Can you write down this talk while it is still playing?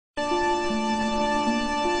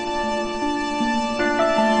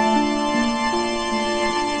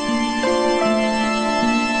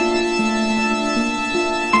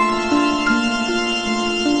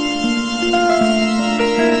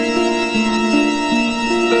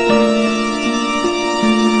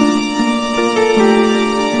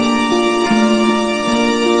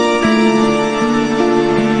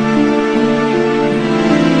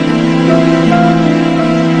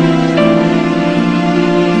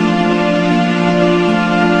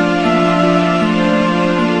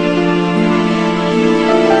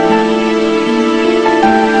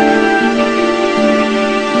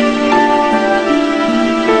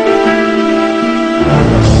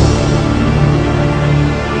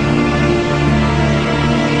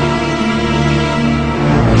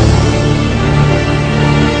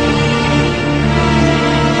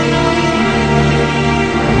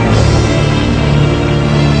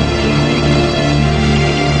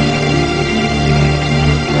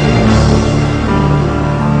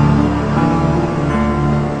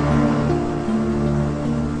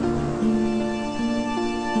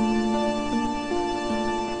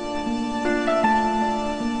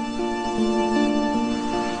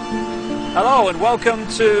Hello and welcome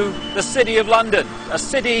to the City of London, a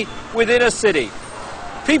city within a city.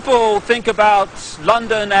 People think about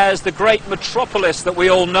London as the great metropolis that we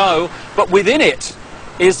all know, but within it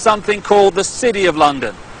is something called the City of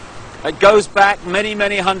London. It goes back many,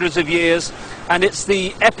 many hundreds of years, and it's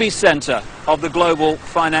the epicenter of the global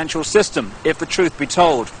financial system, if the truth be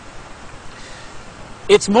told.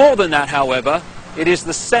 It's more than that, however. It is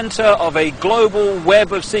the center of a global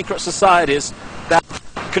web of secret societies that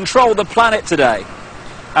control the planet today,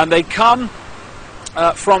 and they come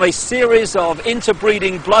from a series of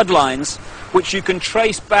interbreeding bloodlines which you can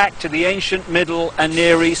trace back to the ancient Middle and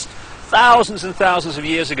Near East thousands and thousands of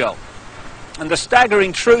years ago. And the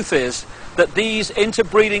staggering truth is that these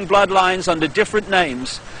interbreeding bloodlines under different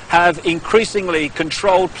names have increasingly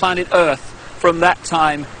controlled planet Earth from that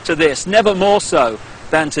time to this, never more so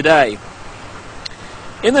than today.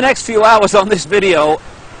 In the next few hours on this video,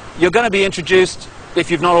 you're going to be introduced, if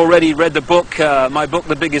you've not already read the book, my book,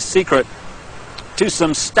 The Biggest Secret, to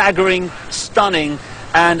some staggering, stunning,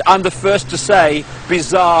 and I'm the first to say,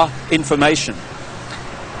 bizarre information.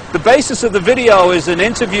 The basis of the video is an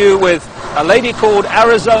interview with a lady called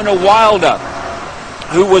Arizona Wilder,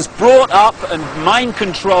 who was brought up and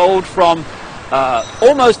mind-controlled from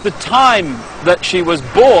almost the time that she was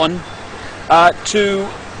born to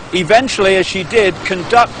eventually, as she did,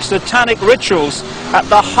 conduct satanic rituals at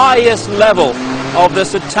the highest level of the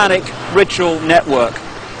satanic ritual network,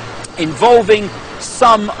 involving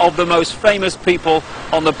some of the most famous people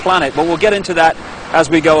on the planet. But we'll get into that as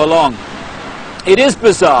we go along. It is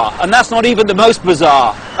bizarre, and that's not even the most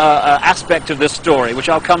bizarre aspect of this story, which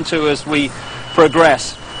I'll come to as we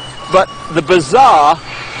progress. But the bizarre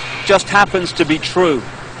just happens to be true.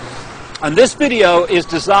 And this video is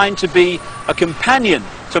designed to be a companion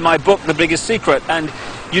to my book, The Biggest Secret, and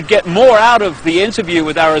you'd get more out of the interview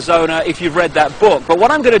with Arizona if you've read that book. But what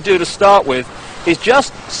I'm going to do to start with is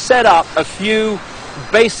just set up a few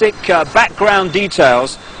basic background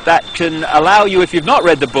details that can allow you, if you've not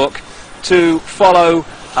read the book, to follow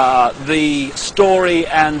the story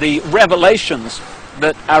and the revelations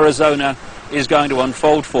that Arizona is going to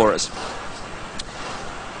unfold for us.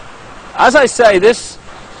 As I say, this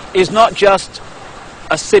is not just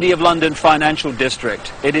a City of London financial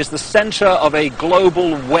district. It is the center of a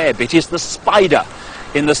global web. It is the spider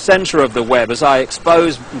in the center of the web, as I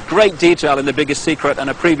expose in great detail in The Biggest Secret and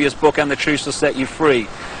a previous book, And the Truth Shall Set You Free.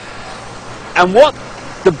 And what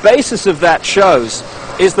the basis of that shows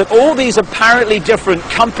is that all these apparently different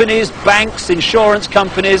companies, banks, insurance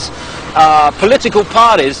companies, political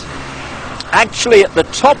parties, actually at the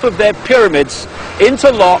top of their pyramids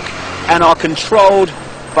interlock and are controlled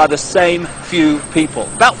by the same few people.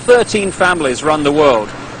 About 13 families run the world,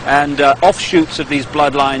 and offshoots of these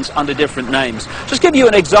bloodlines under different names. Just give you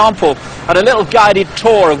an example and a little guided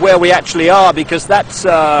tour of where we actually are, because that's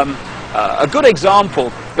a good example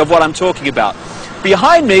of what I'm talking about.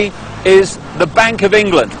 Behind me is the Bank of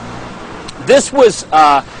England. This was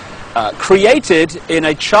created in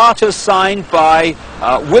a charter signed by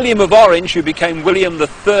William of Orange, who became William III,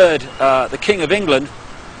 the King of England,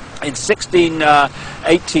 in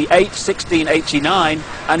 1688, 1689,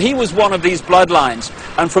 and he was one of these bloodlines.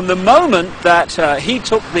 And from the moment that he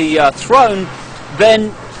took the throne,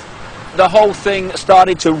 then the whole thing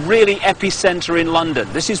started to really epicenter in London.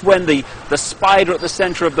 This is when the spider at the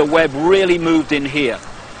center of the web really moved in here.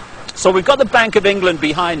 So we've got the Bank of England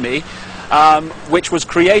behind me, which was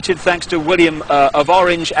created thanks to William of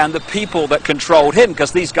Orange and the people that controlled him,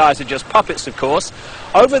 because these guys are just puppets, of course.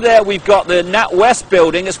 Over there we've got the NatWest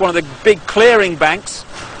building. It's one of the big clearing banks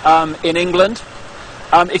in England.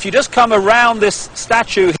 If you just come around this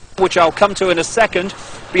statue, which I'll come to in a second,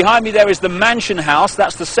 behind me there is the Mansion House.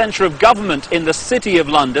 That's the center of government in the City of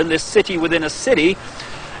London, this city within a city.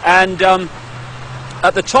 And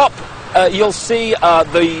at the top you'll see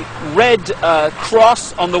the red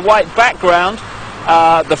cross on the white background,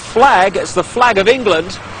 the flag. It's the flag of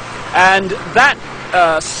England, and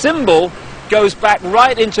that symbol goes back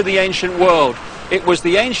right into the ancient world. It was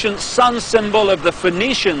the ancient sun symbol of the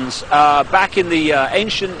Phoenicians back in the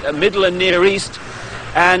ancient Middle and Near East,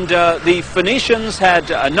 and the Phoenicians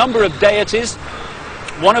had a number of deities.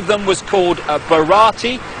 One of them was called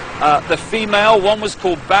Barati, the female. One was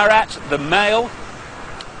called Barat, the male.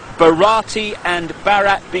 Barati and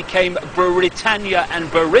Barat became Britannia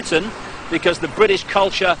and Britain because the British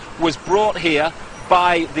culture was brought here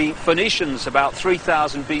by the Phoenicians about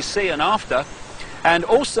 3000 BC and after. And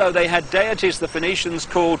also they had deities, the Phoenicians,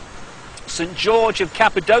 called St. George of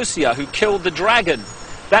Cappadocia, who killed the dragon.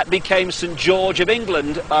 That became St. George of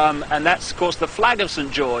England, and that's, of course, the flag of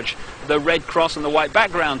St. George, the red cross on the white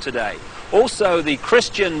background today. Also, the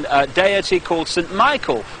Christian deity called St.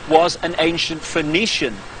 Michael was an ancient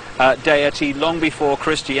Phoenician deity long before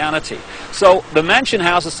Christianity. So the Mansion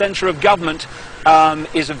House, the centre of government,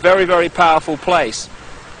 is a very, very powerful place.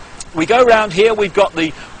 We go around here, we've got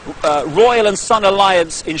the Royal and Son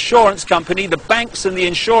Alliance Insurance Company. The banks and the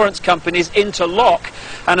insurance companies interlock,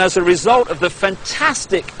 and as a result of the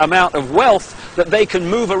fantastic amount of wealth that they can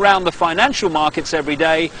move around the financial markets every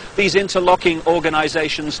day, these interlocking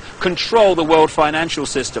organizations control the world financial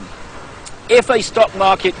system. If a stock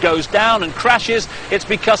market goes down and crashes, it's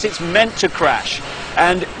because it's meant to crash.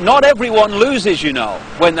 And not everyone loses, you know,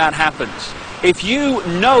 when that happens. If you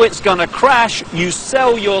know it's going to crash, you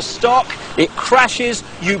sell your stock, it crashes,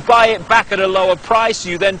 you buy it back at a lower price,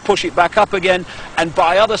 you then push it back up again and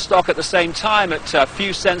buy other stock at the same time at a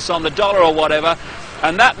few cents on the dollar or whatever.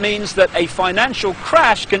 And that means that a financial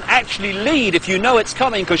crash can actually lead, if you know it's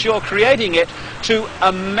coming because you're creating it, to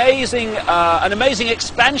an amazing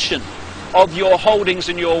expansion of your holdings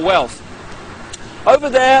and your wealth.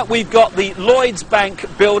 Over there we've got the Lloyds Bank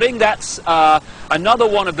building. That's another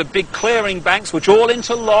one of the big clearing banks which all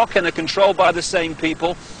interlock and are controlled by the same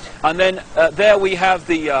people. And then there we have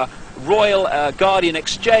the Royal Guardian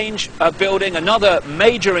Exchange building, another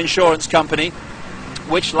major insurance company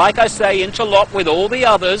which, like I say, interlock with all the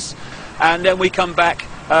others. And then we come back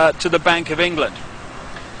to the Bank of England.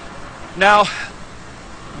 Now,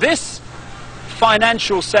 this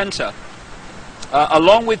financial centre,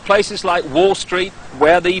 along with places like Wall Street,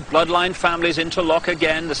 where the bloodline families interlock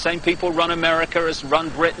again, the same people run America as run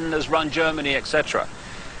Britain, as run Germany, etc.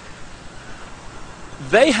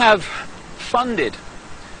 They have funded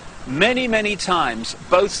many, many times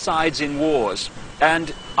both sides in wars.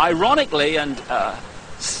 And ironically and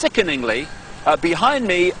sickeningly, behind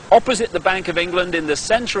me, opposite the Bank of England, in the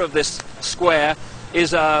centre of this square,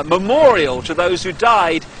 is a memorial to those who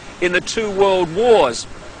died in the 2 world wars.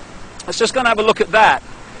 Let's just go and have a look at that.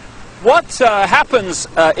 What happens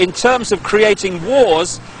in terms of creating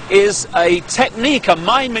wars is a technique, a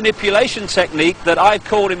mind manipulation technique that I've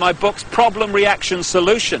called in my books problem, reaction,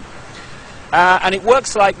 solution. And it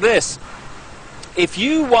works like this. If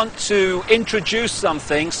you want to introduce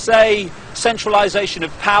something, say centralization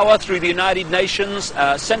of power through the United Nations,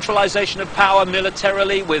 centralization of power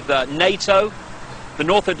militarily with NATO, the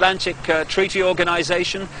North Atlantic Treaty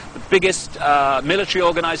Organization, the biggest military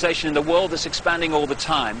organization in the world that's expanding all the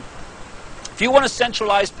time. If you want to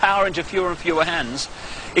centralize power into fewer and fewer hands,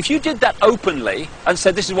 if you did that openly and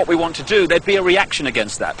said this is what we want to do, there'd be a reaction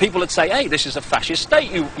against that. People would say, hey, this is a fascist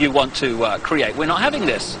state you want to create. We're not having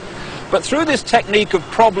this. But through this technique of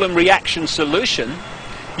problem, reaction, solution,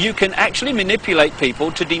 you can actually manipulate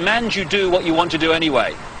people to demand you do what you want to do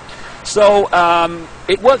anyway. So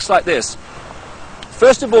it works like this.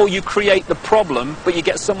 First of all, you create the problem, but you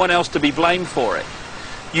get someone else to be blamed for it.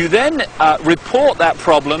 You then report that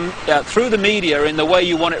problem through the media in the way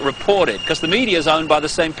you want it reported, because the media is owned by the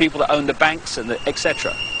same people that own the banks and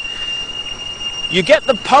etc. You get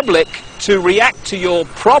the public to react to your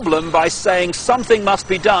problem by saying something must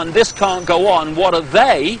be done, this can't go on, what are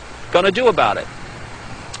they going to do about it?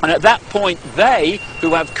 And at that point, they,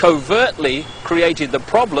 who have covertly created the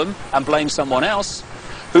problem and blame someone else,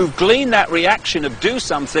 who've gleaned that reaction of do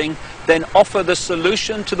something, then offer the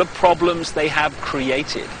solution to the problems they have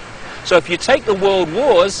created. So if you take the world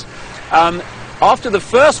wars, after the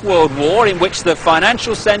First World War, in which the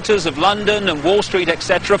financial centres of London and Wall Street,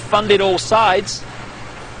 etc., funded all sides,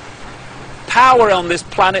 power on this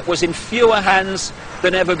planet was in fewer hands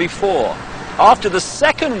than ever before. After the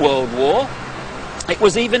Second World War, it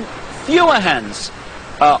was even fewer hands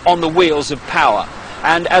on the wheels of power.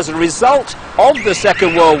 And as a result of the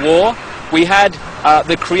Second World War, we had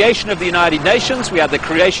the creation of the United Nations, we had the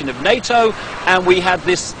creation of NATO, and we had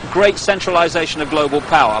this great centralization of global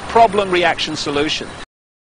power. Problem, reaction, solution.